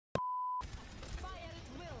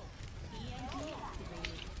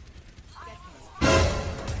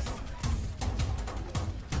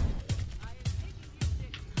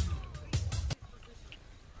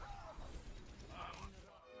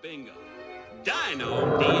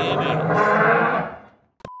Dino DNA.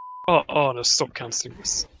 Oh no, stop cancelling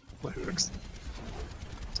this. My hooks.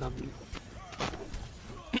 Damn you.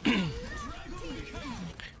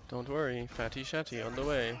 Don't worry, fatty shatty on the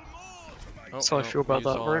way. Oh, So I feel about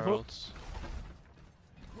that very well.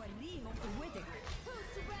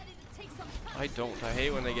 I don't. I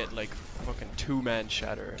hate when they get like fucking two-man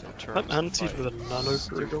shatter and it turns. I'm antied with a nano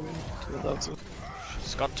for going without it.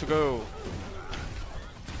 She's got to go.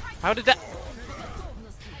 How did that?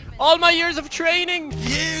 All my years of training!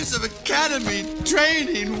 Years of academy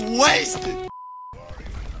training wasted.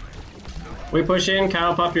 We push in,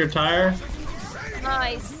 Kyle, pop your tire.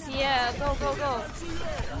 Nice, yeah, go, go, go.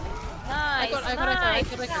 Nice, I got it.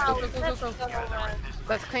 Go.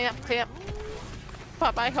 Let's clean up.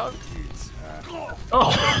 Bye-bye, home.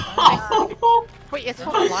 Oh! Wait, it's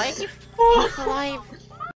alive? It's alive.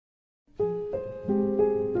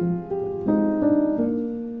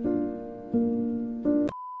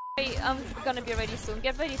 I'm gonna be ready soon.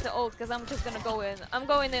 Get ready to ult, because I'm just gonna go in. I'm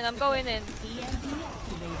going in.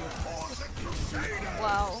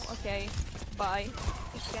 Wow, okay. Bye.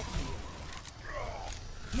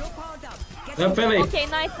 No, Philly. Okay,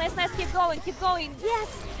 nice. Keep going.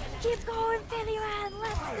 Yes! Keep going, Philly, man!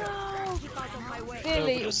 Let's go!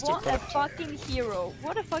 Philly, what a fucking hero.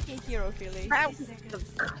 What a fucking hero, Philly. That was the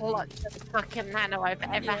clutchest fucking nano I've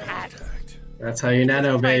ever had. That's how you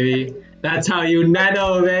nano, baby. That's how you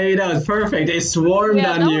nano, baby. That was perfect. They swarmed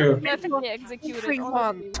on you. Definitely executed.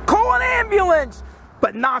 Call an ambulance,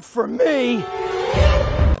 but not for me.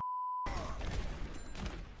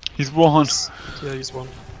 He's one. Yeah, he's one.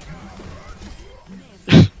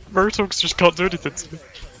 Rotox just can't do anything to me.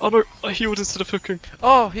 Oh no, I healed instead of hooking.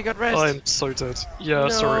 Oh, he got rest. I'm so dead. Yeah, No.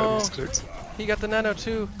 sorry, I misclicked. He got the nano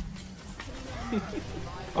too.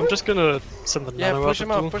 I'm just gonna send the Yeah, nano push out him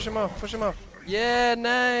the off, door. push him off. Yeah,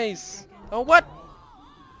 nice. Oh, what?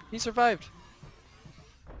 He survived.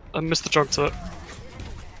 I missed the jump to it.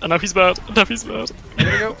 And now he's bad. I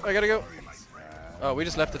gotta go. Oh, we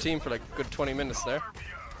just left the team for like a good 20 minutes there.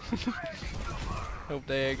 Hope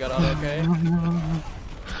they got on okay.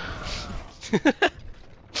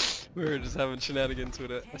 We were just having shenanigans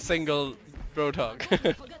with a single Roadhog.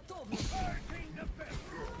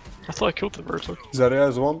 I thought I killed the Rotox. Zarya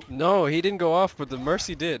is one. No, he didn't go off, but the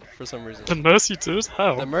Mercy did for some reason. The Mercy did?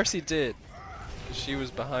 How? The Mercy did. She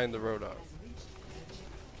was behind the Roadhog.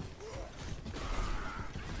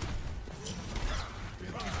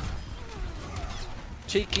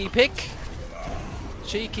 Cheeky pick!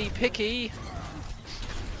 Cheeky picky!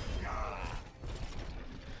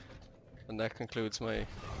 And that concludes my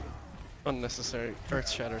unnecessary earth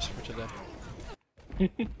shatters for today.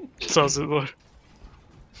 Sounds it though.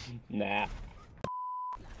 Nah.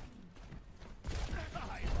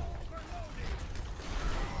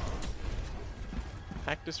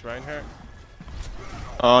 Hack this Reinhardt.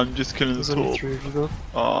 I'm just killing There's the only top. 3 of you though.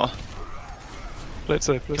 Ah. Play it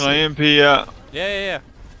safe, play it Can I safe. EMP yet? Yeah.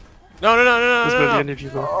 No. There's barely any of you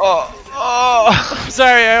though. Oh!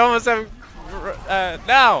 Sorry, I almost have.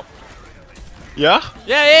 Now! Yeah?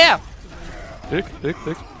 Yeah! Big.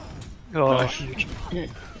 Oh, Nice. huge.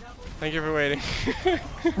 Thank you for waiting.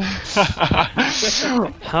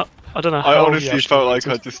 How, I don't know how I he honestly actually felt like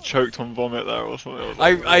I waited. just choked on vomit there or something. I was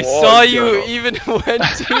like, I "What saw is you going on?" even went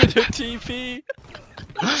to the TP.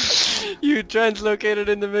 You translocated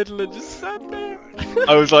in the middle and just sat there.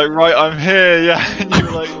 I was like, right, I'm here, yeah. And you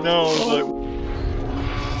were like, no. I was like,